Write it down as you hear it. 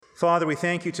Father, we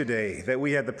thank you today that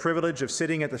we have the privilege of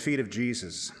sitting at the feet of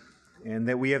Jesus, and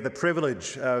that we have the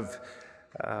privilege of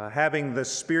having the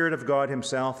Spirit of God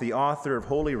himself, the author of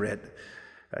Holy Writ,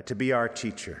 to be our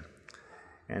teacher.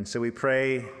 And so we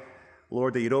pray,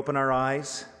 Lord, that you'd open our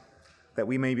eyes, that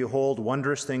we may behold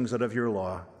wondrous things out of your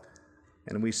law.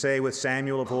 And we say with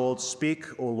Samuel of old, "Speak,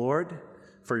 O Lord,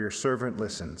 for your servant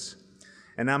listens."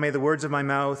 And now may the words of my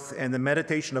mouth and the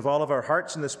meditation of all of our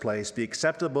hearts in this place be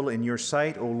acceptable in your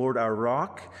sight, O Lord, our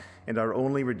rock and our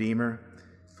only Redeemer.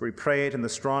 For we pray it in the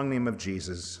strong name of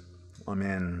Jesus.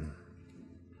 Amen.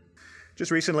 Just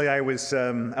recently I was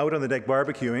out on the deck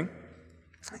barbecuing,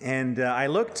 and I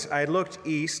looked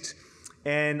east,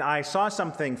 and I saw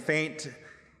something faint,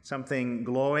 something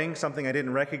glowing, something I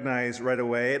didn't recognize right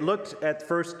away. It looked at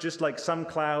first just like some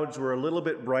clouds were a little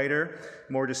bit brighter,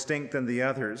 more distinct than the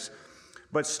others.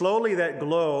 But slowly that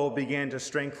glow began to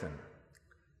strengthen,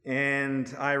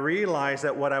 and I realized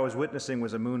that what I was witnessing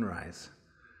was a moonrise.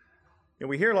 And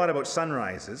we hear a lot about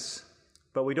sunrises,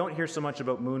 but we don't hear so much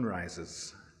about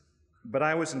moonrises. But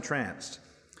I was entranced.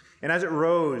 And as it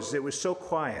rose, it was so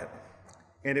quiet,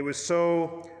 and it was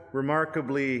so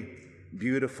remarkably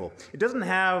beautiful. It doesn't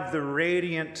have the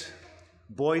radiant,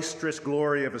 boisterous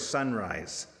glory of a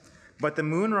sunrise, but the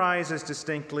moonrise is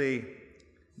distinctly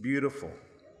beautiful.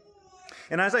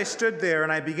 And as I stood there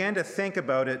and I began to think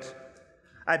about it,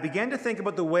 I began to think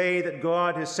about the way that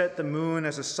God has set the moon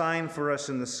as a sign for us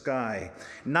in the sky.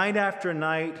 Night after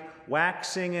night,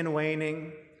 waxing and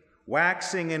waning,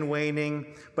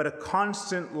 but a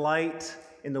constant light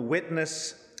in the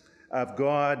witness of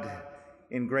God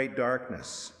in great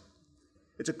darkness.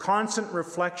 It's a constant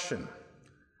reflection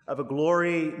of a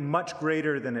glory much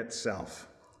greater than itself.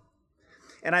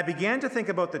 And I began to think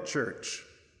about the church,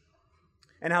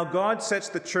 and how God sets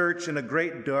the church in a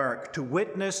great dark to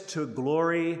witness to a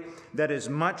glory that is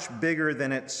much bigger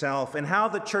than itself, and how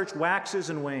the church waxes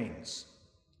and wanes.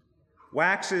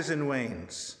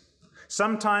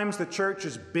 Sometimes the church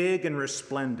is big and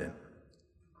resplendent,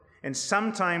 and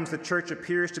sometimes the church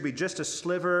appears to be just a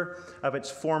sliver of its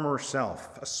former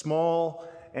self, a small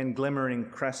and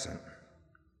glimmering crescent.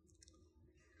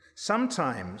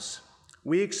 Sometimes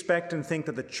we expect and think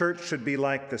that the church should be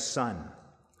like the sun,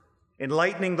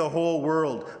 enlightening the whole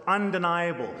world,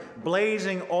 undeniable,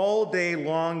 blazing all day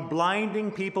long,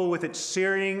 blinding people with its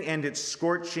searing and its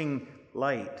scorching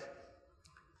light.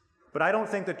 But I don't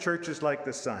think the church is like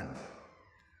the sun.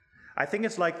 I think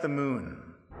it's like the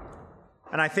moon.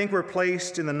 And I think we're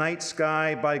placed in the night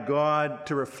sky by God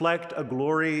to reflect a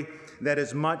glory that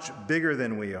is much bigger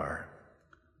than we are.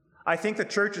 I think the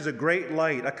church is a great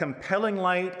light, a compelling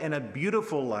light and a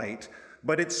beautiful light,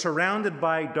 but it's surrounded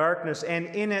by darkness, and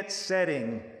in its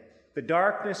setting, the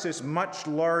darkness is much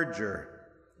larger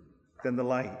than the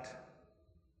light.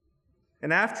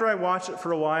 And after I watched it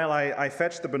for a while, I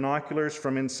fetched the binoculars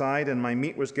from inside, and my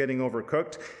meat was getting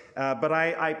overcooked. But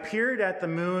I peered at the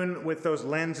moon with those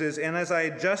lenses, and as I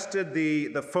adjusted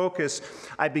the focus,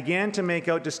 I began to make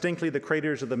out distinctly the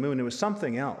craters of the moon. It was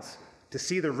something else to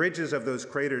see the ridges of those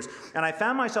craters. And I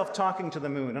found myself talking to the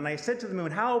moon, and I said to the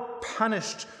moon, "How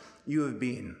punished you have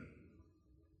been."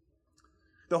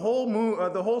 The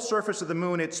whole surface of the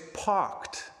moon, it's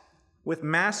pocked with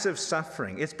massive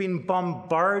suffering. It's been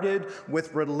bombarded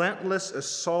with relentless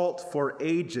assault for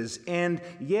ages, and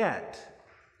yet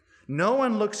no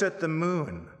one looks at the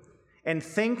moon and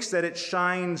thinks that it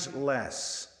shines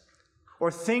less,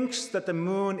 or thinks that the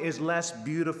moon is less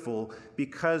beautiful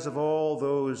because of all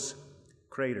those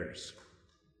craters.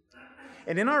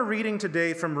 And in our reading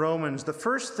today from Romans, the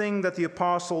first thing that the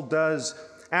apostle does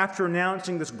after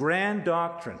announcing this grand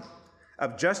doctrine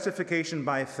of justification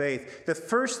by faith, the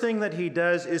first thing that he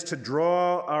does is to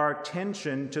draw our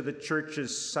attention to the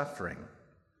church's suffering.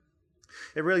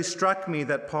 It really struck me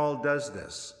that Paul does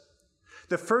this.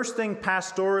 The first thing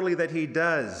pastorally that he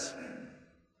does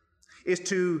is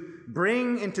to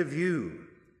bring into view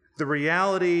the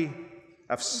reality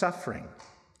of suffering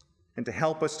and to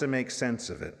help us to make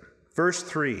sense of it. Verse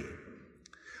 3,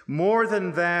 "More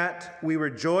than that, we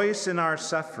rejoice in our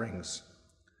sufferings,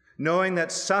 knowing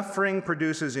that suffering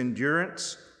produces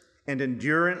endurance, and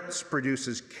endurance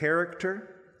produces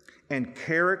character, and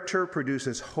character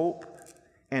produces hope,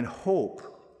 and hope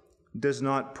does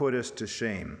not put us to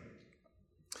shame."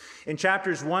 In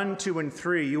chapters 1, 2, and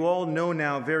 3, you all know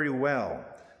now very well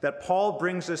that Paul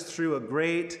brings us through a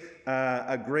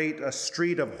great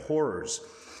street of horrors.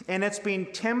 And it's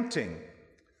been tempting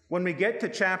when we get to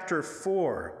chapter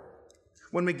 4,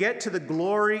 when we get to the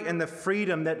glory and the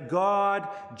freedom that God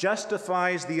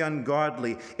justifies the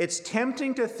ungodly. It's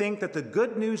tempting to think that the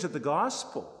good news of the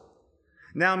gospel,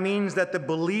 now means that the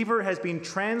believer has been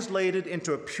translated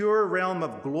into a pure realm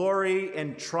of glory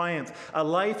and triumph, a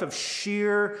life of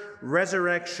sheer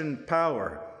resurrection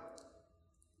power,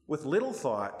 with little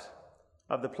thought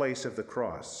of the place of the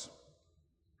cross.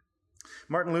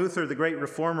 Martin Luther, the great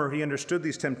reformer, he understood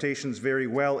these temptations very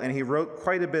well, and he wrote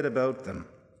quite a bit about them.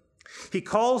 He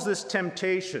calls this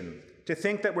temptation to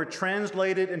think that we're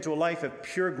translated into a life of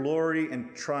pure glory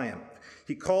and triumph.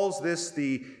 He calls this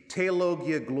the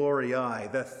theologia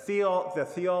gloriae, the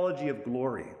theology of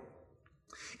glory.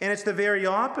 And it's the very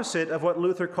opposite of what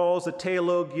Luther calls the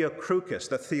theologia crucis,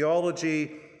 the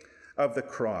theology of the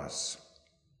cross.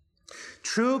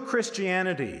 True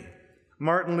Christianity,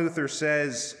 Martin Luther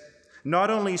says,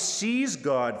 not only sees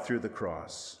God through the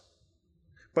cross,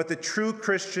 but the true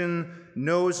Christian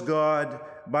knows God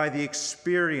by the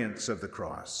experience of the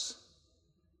cross.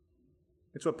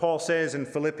 It's what Paul says in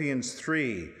Philippians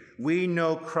 3. We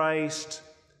know Christ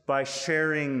by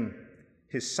sharing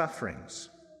his sufferings.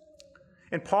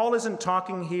 And Paul isn't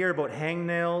talking here about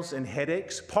hangnails and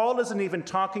headaches. Paul isn't even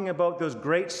talking about those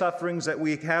great sufferings that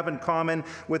we have in common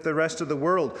with the rest of the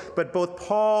world. But both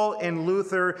Paul and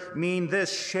Luther mean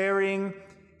this, sharing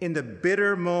in the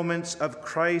bitter moments of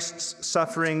Christ's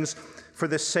sufferings for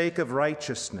the sake of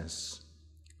righteousness,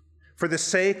 for the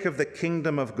sake of the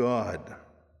kingdom of God.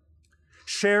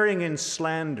 Sharing in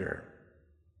slander.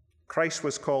 Christ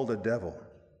was called a devil.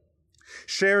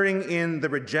 Sharing in the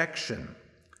rejection.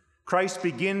 Christ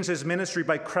begins his ministry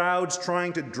by crowds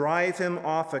trying to drive him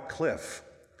off a cliff.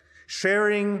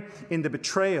 Sharing in the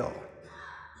betrayal.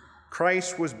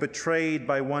 Christ was betrayed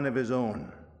by one of his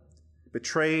own.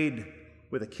 Betrayed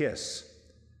with a kiss.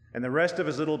 And the rest of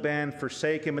his little band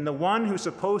forsake him. And the one who's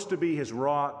supposed to be his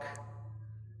rock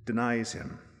denies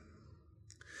him.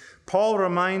 Paul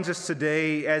reminds us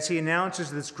today, as he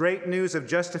announces this great news of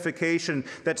justification,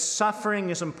 that suffering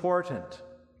is important.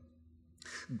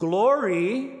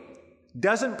 Glory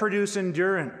doesn't produce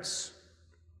endurance.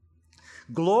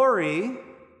 Glory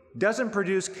doesn't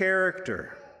produce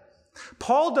character.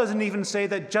 Paul doesn't even say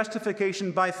that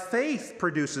justification by faith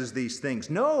produces these things.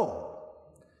 No,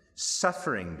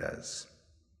 suffering does.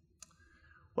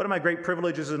 One of my great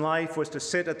privileges in life was to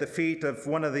sit at the feet of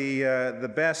one of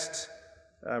the best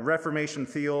Reformation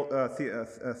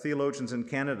theologians in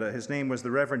Canada. His name was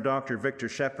the Reverend Dr. Victor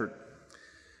Shepherd.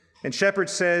 And Shepherd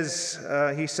says,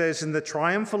 in the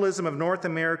triumphalism of North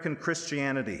American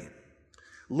Christianity,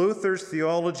 Luther's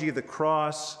theology of the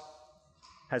cross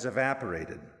has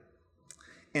evaporated,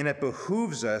 and it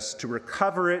behooves us to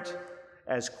recover it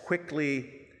as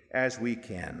quickly as we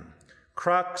can.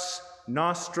 Crux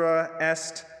nostra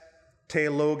est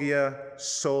theologia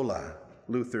sola,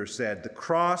 Luther said. The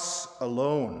cross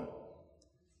alone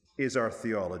is our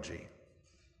theology.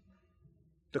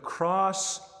 The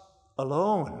cross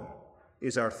alone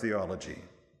is our theology.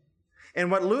 And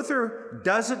what Luther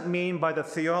doesn't mean by the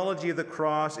theology of the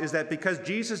cross is that because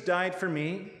Jesus died for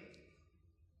me,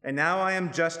 and now I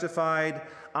am justified,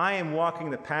 I am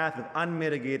walking the path of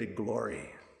unmitigated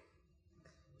glory.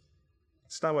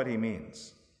 That's not what he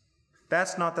means.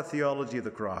 That's not the theology of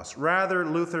the cross. Rather,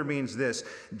 Luther means this: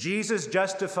 Jesus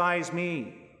justifies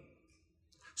me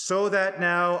so that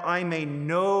now I may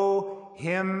know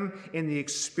him in the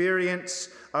experience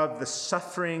of the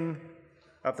suffering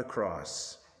of the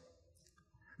cross,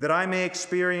 that I may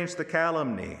experience the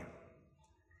calumny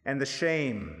and the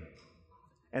shame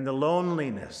and the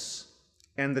loneliness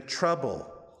and the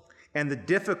trouble and the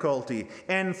difficulty,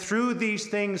 and through these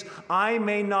things I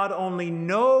may not only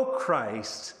know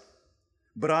Christ,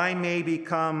 but I may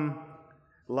become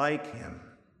like him.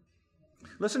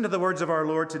 Listen to the words of our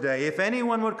Lord today. If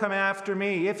anyone would come after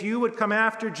me, if you would come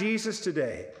after Jesus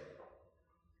today,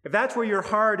 if that's where your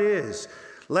heart is,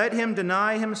 let him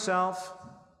deny himself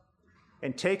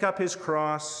and take up his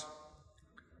cross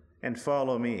and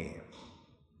follow me.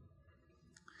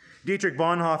 Dietrich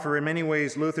Bonhoeffer, in many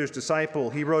ways Luther's disciple,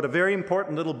 he wrote a very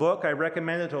important little book. I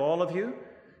recommend it to all of you.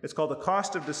 It's called The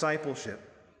Cost of Discipleship.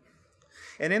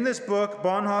 And in this book,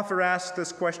 Bonhoeffer asks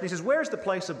this question. He says, where's the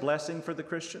place of blessing for the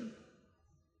Christian?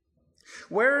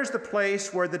 Where is the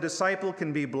place where the disciple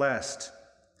can be blessed?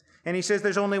 And he says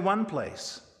there's only one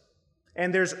place.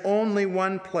 And there's only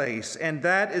one place, and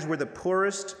that is where the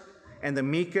poorest and the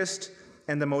meekest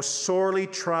and the most sorely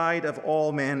tried of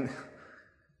all men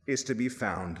is to be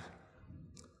found,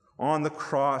 on the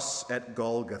cross at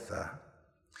Golgotha.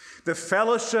 The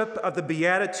fellowship of the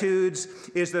Beatitudes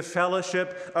is the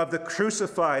fellowship of the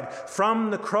crucified.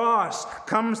 From the cross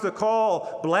comes the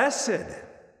call, blessed,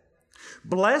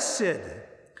 blessed,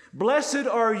 blessed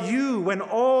are you when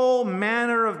all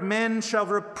manner of men shall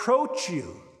reproach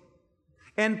you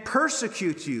and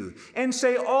persecute you, and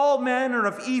say all manner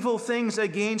of evil things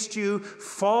against you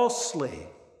falsely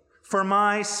for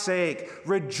my sake.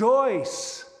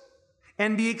 Rejoice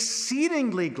and be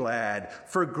exceedingly glad,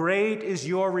 for great is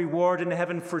your reward in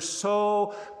heaven, for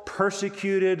so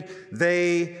persecuted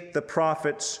they the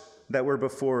prophets that were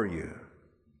before you.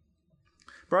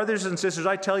 Brothers and sisters,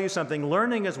 I tell you something,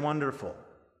 learning is wonderful.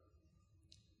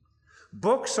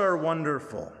 Books are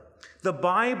wonderful. The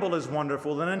Bible is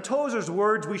wonderful. And in Tozer's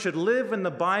words, we should live in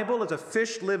the Bible as a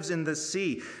fish lives in the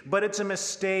sea. But it's a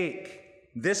mistake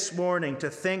this morning to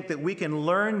think that we can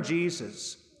learn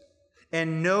Jesus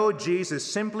and know Jesus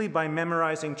simply by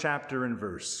memorizing chapter and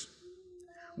verse.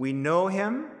 We know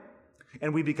him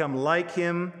and we become like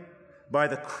him by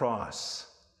the cross,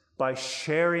 by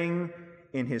sharing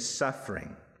in his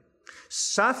suffering.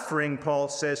 Suffering, Paul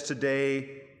says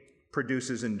today,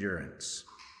 produces endurance.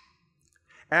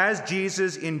 As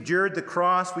Jesus endured the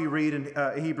cross, we read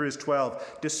in Hebrews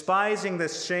 12, despising the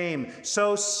shame,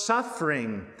 so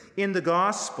suffering in the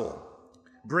gospel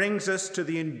brings us to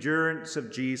the endurance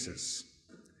of Jesus,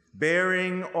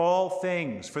 bearing all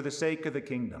things for the sake of the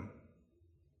kingdom,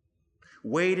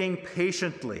 waiting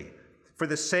patiently for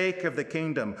the sake of the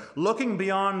kingdom, looking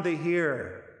beyond the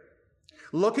here,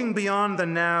 looking beyond the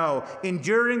now,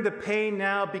 enduring the pain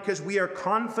now because we are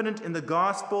confident in the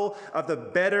gospel of the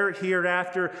better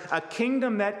hereafter, a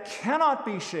kingdom that cannot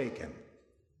be shaken,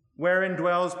 wherein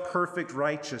dwells perfect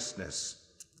righteousness.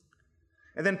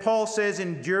 And then Paul says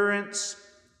endurance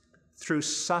through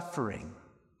suffering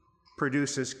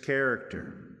produces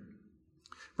character.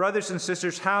 Brothers and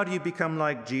sisters, how do you become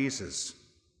like Jesus?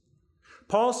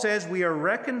 Paul says we are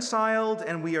reconciled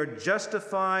and we are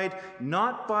justified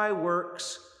not by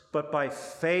works, but by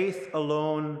faith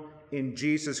alone in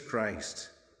Jesus Christ.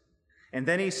 And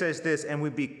then he says this, and we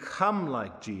become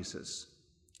like Jesus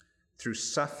through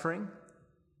suffering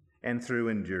and through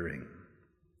enduring.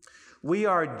 We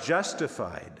are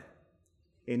justified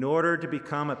in order to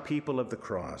become a people of the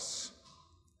cross.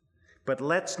 But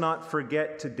let's not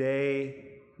forget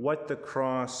today what the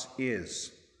cross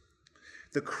is.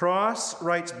 The cross,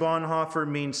 writes Bonhoeffer,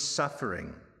 means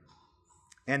suffering,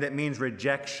 and it means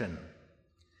rejection,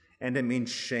 and it means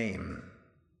shame.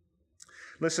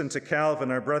 Listen to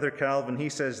Calvin, our brother Calvin. He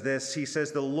says this. He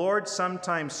says, the Lord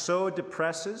sometimes so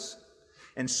depresses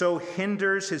and so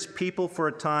hinders his people for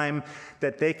a time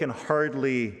that they can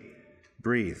hardly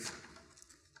breathe.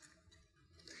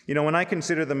 You know, when I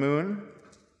consider the moon,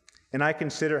 and I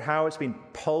consider how it's been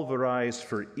pulverized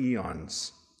for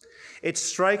eons, it's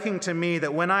striking to me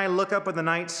that when I look up at the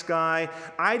night sky,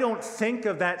 I don't think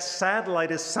of that satellite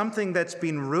as something that's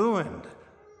been ruined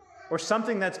or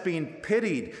something that's been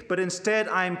pitied, but instead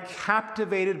I'm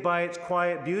captivated by its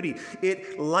quiet beauty.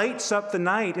 It lights up the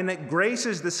night and it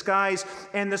graces the skies,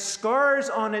 and the scars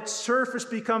on its surface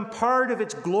become part of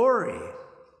its glory.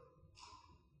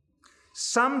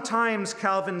 Sometimes,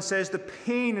 Calvin says, the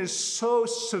pain is so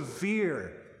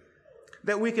severe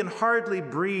that we can hardly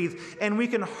breathe and we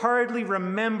can hardly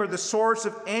remember the source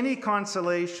of any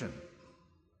consolation.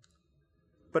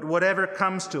 But whatever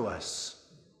comes to us,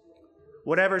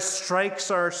 whatever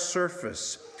strikes our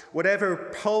surface,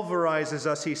 whatever pulverizes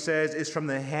us, he says, is from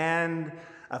the hand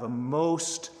of a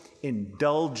most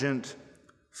indulgent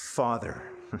Father.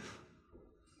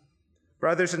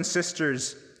 Brothers and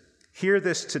sisters, hear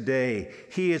this today.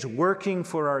 He is working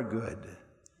for our good.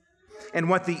 And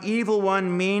what the evil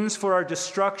one means for our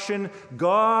destruction,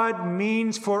 God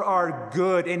means for our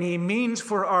good, and he means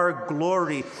for our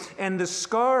glory. And the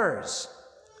scars,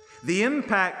 the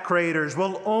impact craters,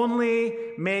 will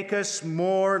only make us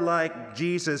more like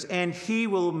Jesus, and he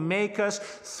will make us,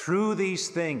 through these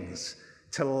things,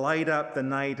 to light up the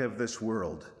night of this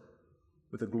world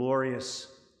with a glorious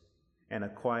and a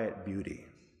quiet beauty.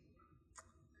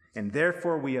 And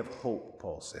therefore we have hope,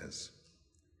 Paul says.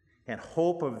 And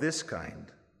hope of this kind,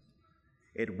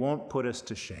 it won't put us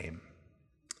to shame.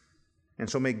 And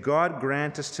so may God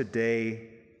grant us today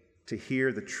to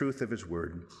hear the truth of his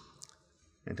word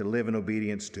and to live in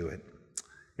obedience to it.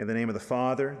 In the name of the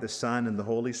Father, the Son, and the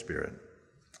Holy Spirit.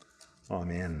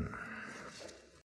 Amen.